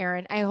to say,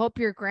 Aaron? I hope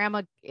your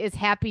grandma is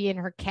happy in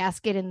her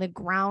casket in the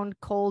ground,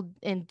 cold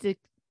and.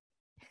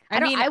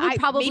 I would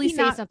probably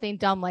say something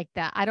dumb like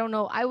that. I don't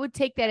know. I would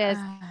take that as,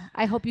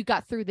 "I hope you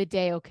got through the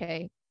day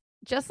okay."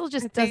 Jessel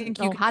just doesn't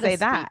know how to say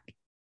that.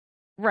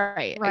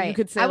 Right. You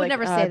could say, I would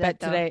never say that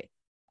today.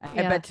 I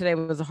bet today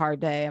was a hard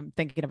day. I'm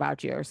thinking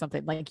about you or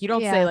something. Like, you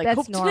don't say like,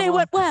 hope today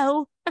went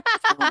well.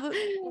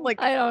 Like,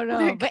 I don't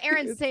know. But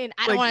Aaron's saying,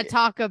 I don't want to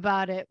talk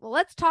about it. Well,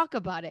 let's talk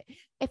about it.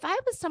 If I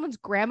was someone's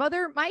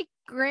grandmother, my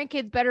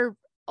grandkids better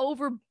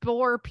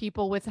overbore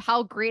people with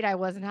how great I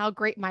was and how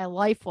great my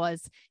life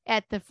was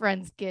at the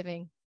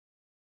Friendsgiving.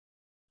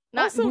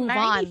 Not also, move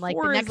on like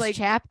the next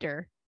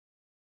chapter.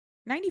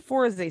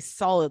 94 is a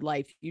solid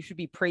life. You should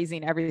be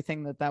praising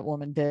everything that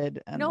woman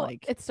did. And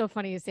it's so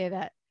funny you say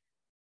that.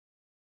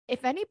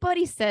 If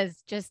anybody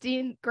says,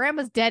 Justine,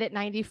 grandma's dead at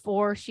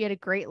 94, she had a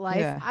great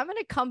life, I'm going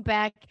to come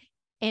back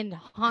and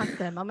haunt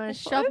them. I'm going to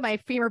shove my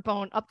femur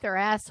bone up their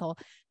asshole,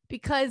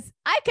 because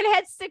I could have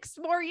had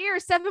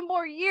 7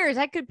 more years.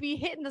 I could be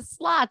hitting the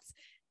slots.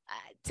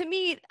 To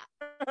me,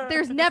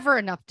 there's never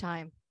enough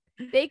time.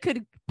 They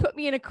could put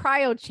me in a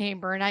cryo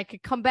chamber and I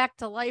could come back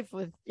to life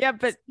with. Yeah,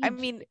 but I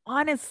mean,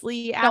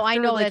 honestly, no, I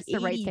know that's the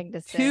right thing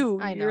to say.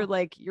 I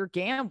know. You're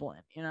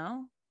gambling,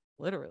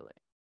 literally.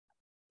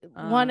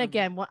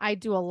 I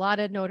do a lot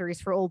of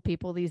notaries for old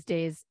people these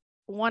days.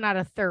 1 out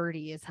of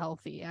 30 is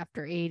healthy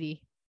after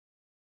 80.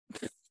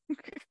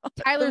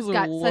 Tyler's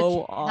got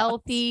such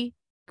healthy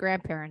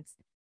grandparents.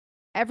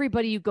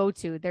 Everybody you go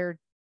to,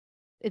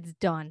 it's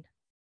done.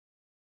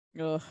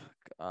 Oh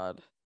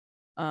God.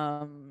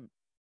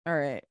 All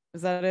right.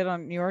 Is that it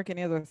on New York?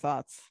 Any other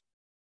thoughts?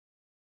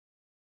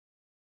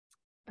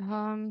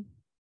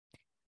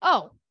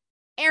 Oh,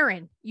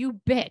 Aaron,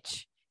 you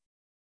bitch.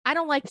 I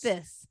don't like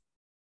this.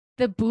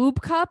 The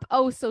boob cup.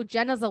 Oh, so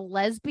Jenna's a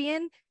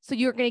lesbian. So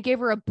you're going to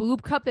give her a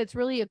boob cup that's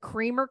really a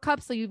creamer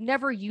cup. So you've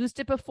never used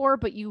it before,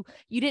 but you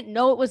didn't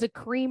know it was a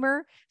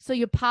creamer. So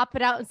you pop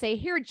it out and say,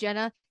 "Here,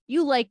 Jenna,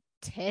 you like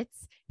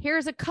tits.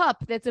 Here's a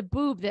cup that's a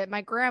boob that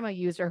my grandma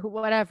used," or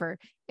whatever.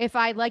 If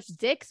I liked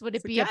dicks, would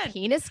it be a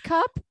penis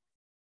cup?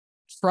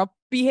 Trump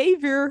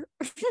behavior.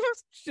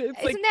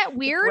 Isn't that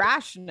weird?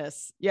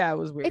 Rashness. Yeah, it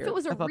was weird. If it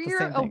was a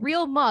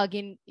real mug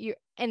and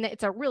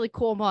it's a really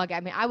cool mug, I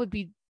mean, I would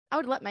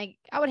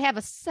have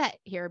a set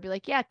here. I'd be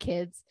like, "Yeah,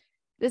 kids,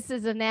 this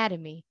is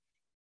anatomy,"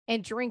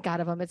 and drink out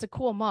of them. It's a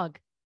cool mug.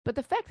 But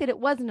the fact that it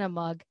wasn't a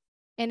mug,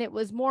 And it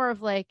was more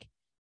of like,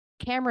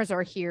 cameras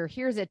are here.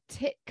 Here's a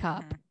tit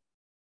cup. Mhm.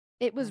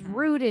 It was Mhm.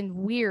 rude and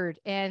weird.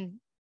 And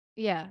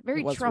yeah,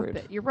 very It was trumpet.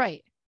 rude. You're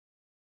right.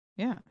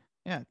 Yeah.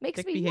 Yeah. Makes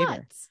Dick me behavior.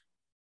 nuts.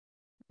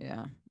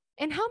 Yeah.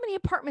 And how many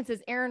apartments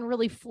is Aaron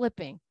really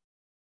flipping?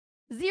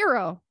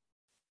 0.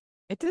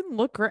 It didn't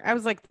look great. I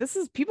was like, this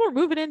is people are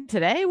moving in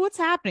today. What's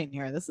happening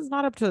here? This is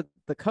not up to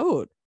the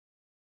code.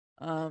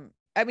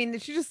 I mean,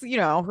 she just,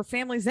 her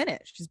family's in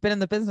it. She's been in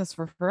the business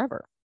for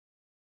forever.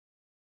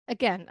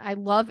 Again,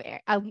 I'm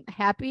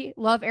happy.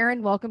 Love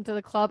Aaron. Welcome to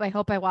the club. I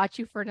hope I watch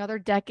you for another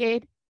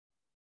decade.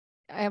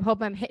 I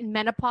hope I'm hitting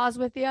menopause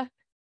with you.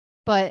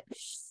 But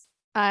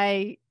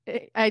I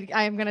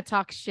am gonna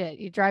talk shit.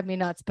 You drive me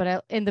nuts,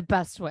 but in the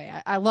best way.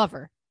 I love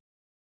her.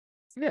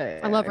 Yeah,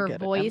 I love her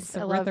get it. voice.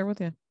 I'm I right love there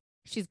with you.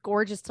 She's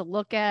gorgeous to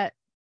look at.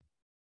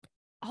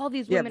 All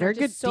these Yeah, women are very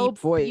just good, so deep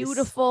voice.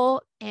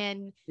 beautiful,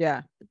 and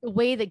Yeah, the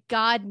way that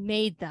God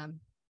made them.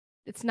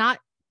 It's not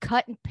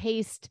cut and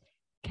paste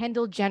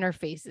Kendall Jenner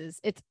faces.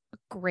 It's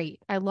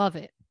great. I love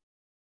it.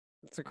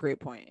 that's a great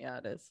point. Yeah,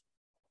 it is.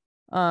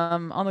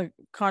 On the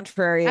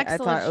contrary,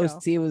 Excellent I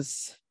thought show. OC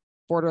was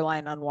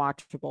borderline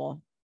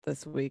unwatchable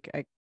this week.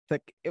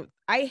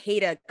 I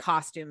hate a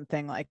costume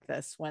thing like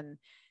this when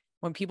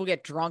people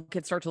get drunk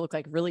and start to look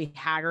like really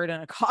haggard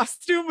in a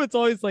costume. It's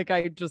always like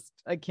I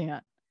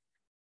can't.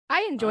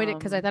 I enjoyed it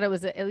because I thought it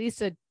was at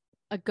least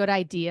a good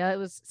idea. It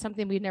was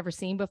something we'd never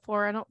seen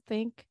before, I don't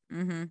think.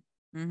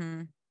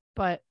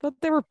 But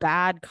they were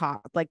bad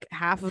like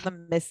half of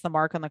them missed the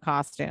mark on the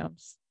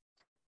costumes.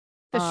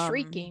 The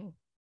shrieking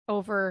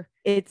over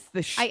it's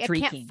the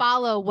shrieking. I can't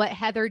follow what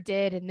Heather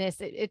did in this.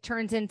 It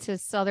turns into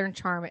Southern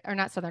Charm, or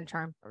not Southern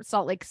Charm,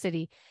 Salt Lake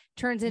City,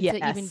 turns into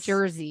even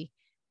Jersey,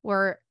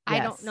 where I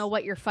don't know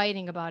what you're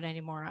fighting about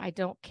anymore. I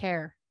don't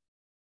care.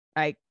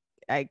 I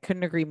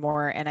couldn't agree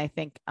more. And I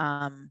think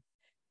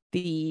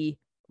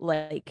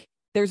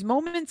there's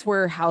moments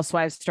where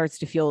Housewives starts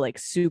to feel like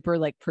super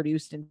like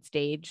produced and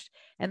staged.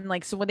 And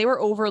like, so when they were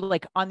over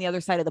like on the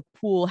other side of the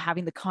pool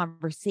having the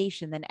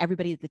conversation, then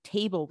everybody at the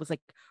table was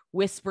like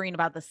whispering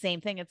about the same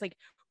thing. It's like,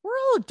 we're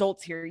all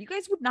adults here. You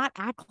guys would not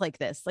act like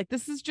this. Like,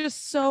 this is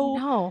just so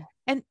no.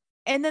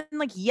 And then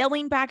like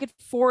yelling back and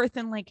forth,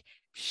 and like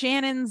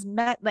Shannon's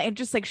and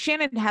just like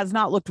Shannon has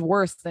not looked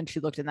worse than she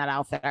looked in that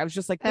outfit. I was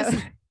just like,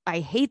 I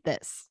hate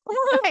this.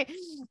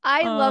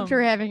 I loved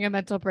her having a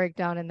mental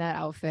breakdown in that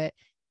outfit.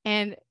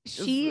 And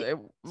she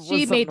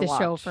made the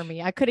show for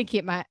me. I couldn't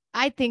keep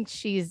I think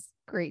she's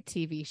great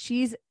TV.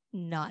 She's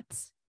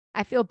nuts.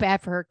 I feel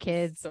bad for her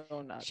kids.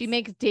 So nuts. She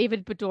makes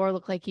David Bador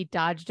look like he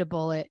dodged a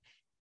bullet.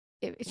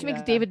 She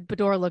makes David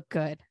Bador look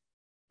good.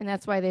 And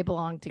that's why they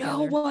belong together.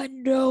 No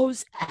one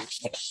knows. I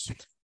was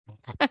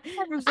like, I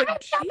never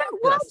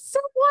want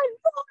someone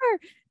more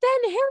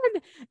than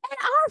him, and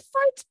our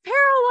fights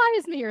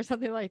paralyze me, or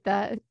something like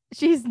that.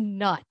 She's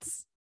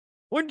nuts.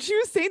 When she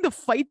was saying the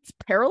fights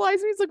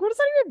paralyze me, it's like, what does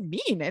that even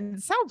mean? And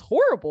it sounds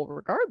horrible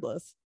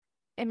regardless.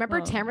 And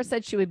remember, Tamara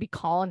said she would be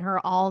calling her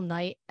all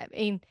night. I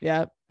mean,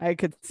 yeah, I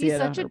could see she's it.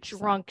 Such 100%. A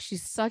drunk.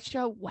 She's such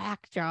a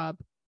whack job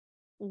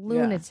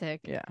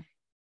lunatic. Yeah.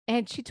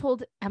 And she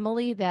told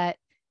Emily that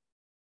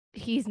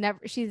he's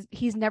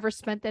never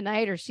spent the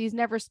night, or she's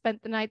never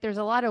spent the night. There's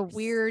a lot of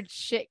weird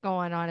shit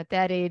going on at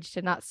that age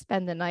to not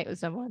spend the night with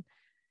someone.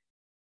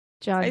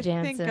 John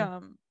Jansen. I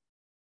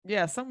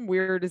think, something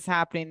weird is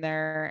happening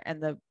there.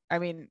 And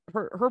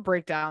her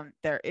breakdown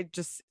there, it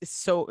just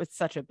is it's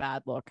such a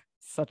bad look.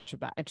 Such a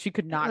bad, and she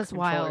could not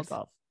control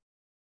herself.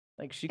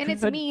 Like she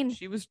it's mean.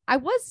 I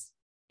was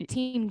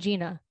team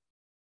Gina.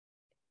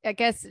 I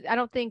guess I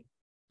don't think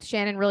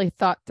Shannon really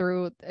thought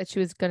through that she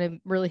was going to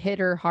really hit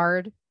her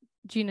hard.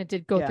 Gina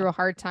did go through a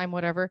hard time,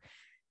 whatever.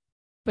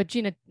 But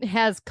Gina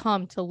has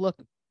come to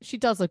look, she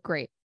does look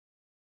great.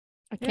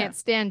 I can't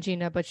stand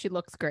Gina, but she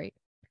looks great.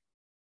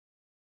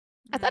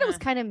 I thought it was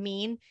kind of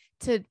mean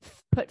to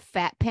put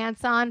fat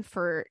pants on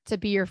to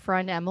be your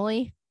friend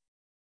Emily.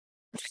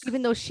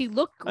 Even though she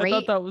looked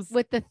great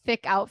with the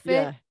thick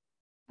outfit. I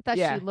thought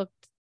she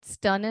looked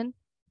stunning.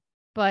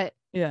 But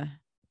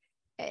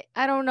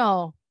I don't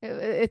know.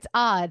 It's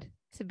odd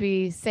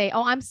to say,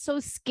 oh, I'm so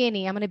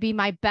skinny. I'm going to be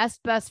my best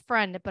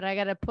friend, but I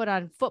got to put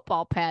on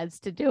football pads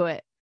to do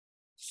it.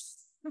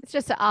 It's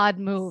just an odd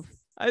move.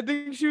 I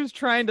think she was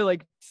trying to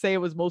like say it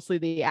was mostly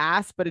the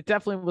ass, but it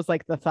definitely was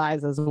like the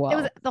thighs as well. It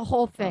was the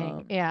whole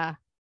thing. Yeah.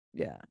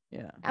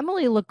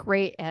 Emily looked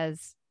great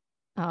as,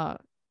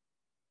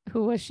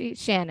 who was she?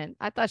 Shannon.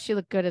 I thought she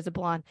looked good as a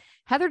blonde.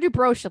 Heather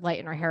Dubrow should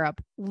lighten her hair up.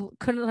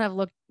 Couldn't have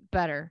looked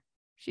better.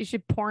 She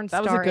should porn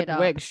star it up. That was a good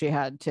wig she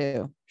had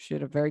too. She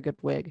had a very good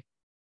wig.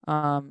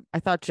 I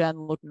thought Jen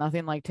looked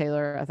nothing like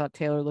Taylor. I thought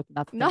Taylor looked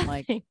nothing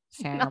like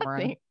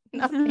Tamara.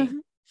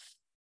 Nothing.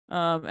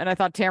 And I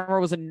thought Tamara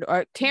was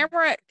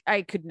Tamara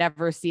I could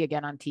never see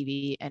again on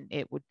TV, and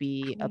it would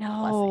be a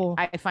blessing.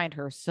 I find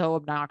her so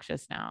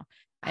obnoxious now.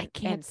 I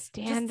can't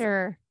stand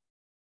her.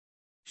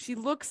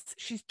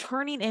 She's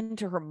turning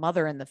into her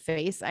mother in the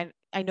face.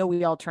 I know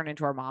we all turn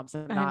into our moms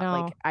and I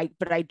know.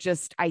 but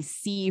I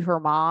see her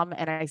mom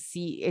and I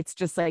see, it's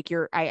just like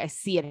I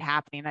see it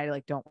happening. I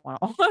like don't want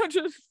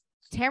to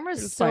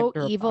Tamara's so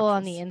evil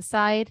on the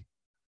inside.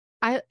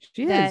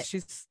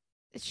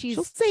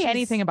 She'll say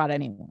anything about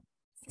anyone.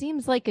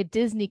 Seems like a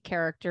Disney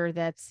character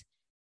that's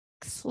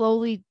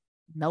slowly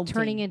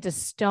turning into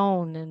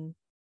stone, and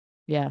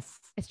yes,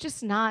 it's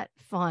just not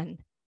fun.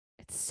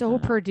 It's so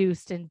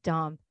produced and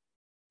dumb.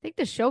 I think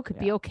the show could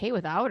be okay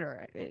without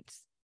her.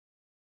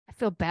 I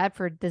feel bad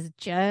for this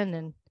Jen,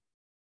 and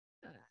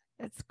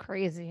it's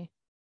crazy.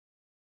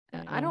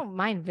 I don't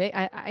mind Vic.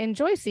 I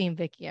enjoy seeing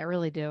Vicky. I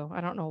really do.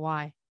 I don't know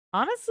why.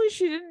 Honestly,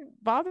 she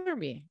didn't bother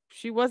me.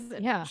 She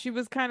wasn't. Yeah. She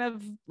was kind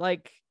of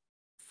like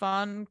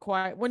fun,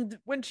 quiet.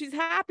 When she's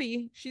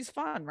happy, she's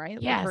fun,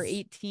 right? Yes. Like her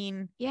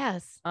 18.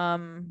 Yes.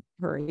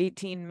 Her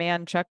 18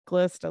 man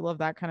checklist. I love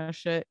that kind of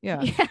shit.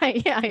 Yeah.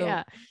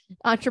 Yeah.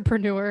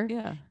 Entrepreneur.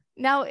 Yeah.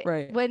 Now,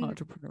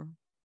 entrepreneur.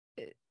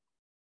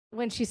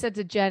 When she said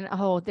to Jen,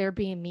 "Oh, they're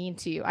being mean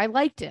to you," I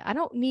liked it. I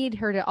don't need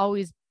her to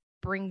always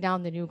bring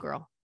down the new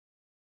girl.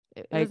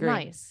 It was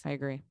nice. I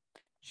agree.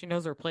 She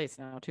knows her place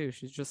now too.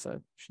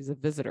 She's a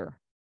visitor.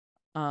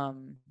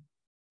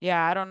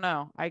 Yeah, I don't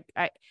know. I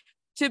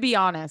to be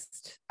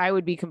honest, I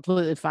would be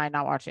completely fine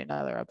not watching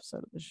another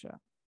episode of the show.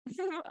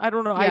 I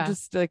don't know. Yeah. I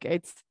just like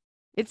it's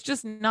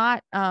just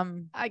not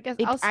I guess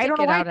I'll stick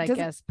it out, I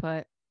guess,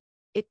 but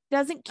it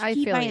doesn't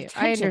keep my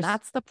attention.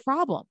 That's the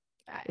problem.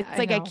 It's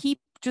like I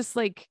keep just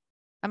like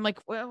I'm like,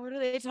 well, what are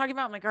they talking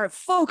about? I'm like, all right,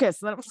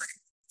 focus. And then I'm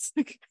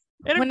like,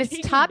 when it's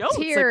top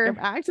tier, like,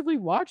 I'm actively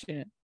watching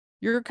it.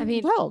 You're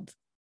compelled.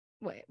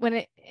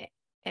 I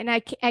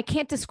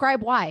can't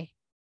describe why.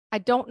 I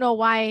don't know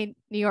why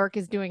New York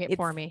is doing it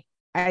for me.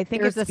 I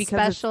think it's because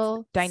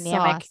special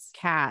dynamic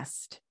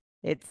cast.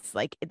 It's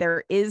like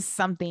there is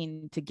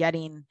something to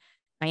getting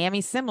Miami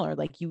similar.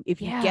 Like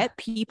if you get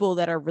people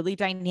that are really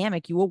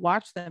dynamic, you will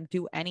watch them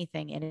do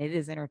anything and it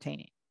is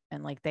entertaining.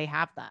 And like they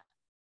have that.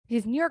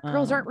 These New York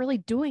girls aren't really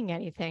doing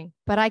anything,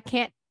 but I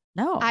can't.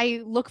 No,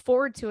 I look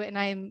forward to it and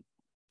I'm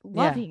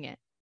loving it.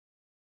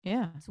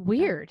 Yeah, it's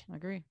weird. I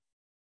agree.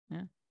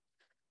 Yeah,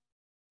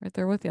 right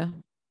there with you.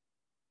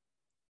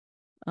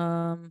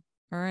 All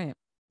right,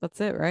 that's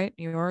it, right?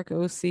 New York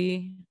OC.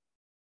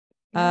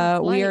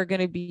 We are going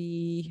to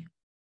be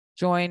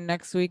joined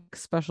next week,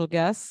 special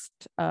guest,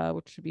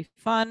 which should be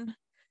fun.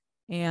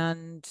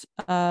 And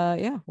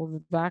we'll be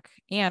back.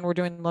 And we're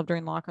doing Love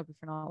During Lockup. If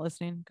you're not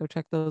listening, go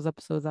check those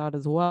episodes out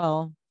as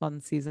well. Fun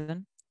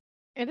season.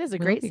 It is a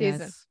great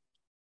season.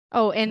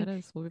 Oh,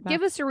 and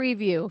give us a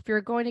review. If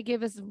you're going to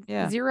give us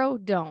 0,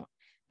 don't.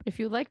 If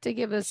you'd like to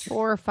give us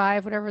 4 or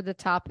 5, whatever the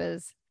top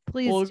is,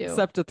 please do. We'll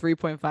accept a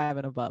 3.5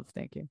 and above.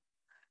 Thank you.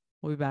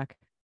 We'll be back.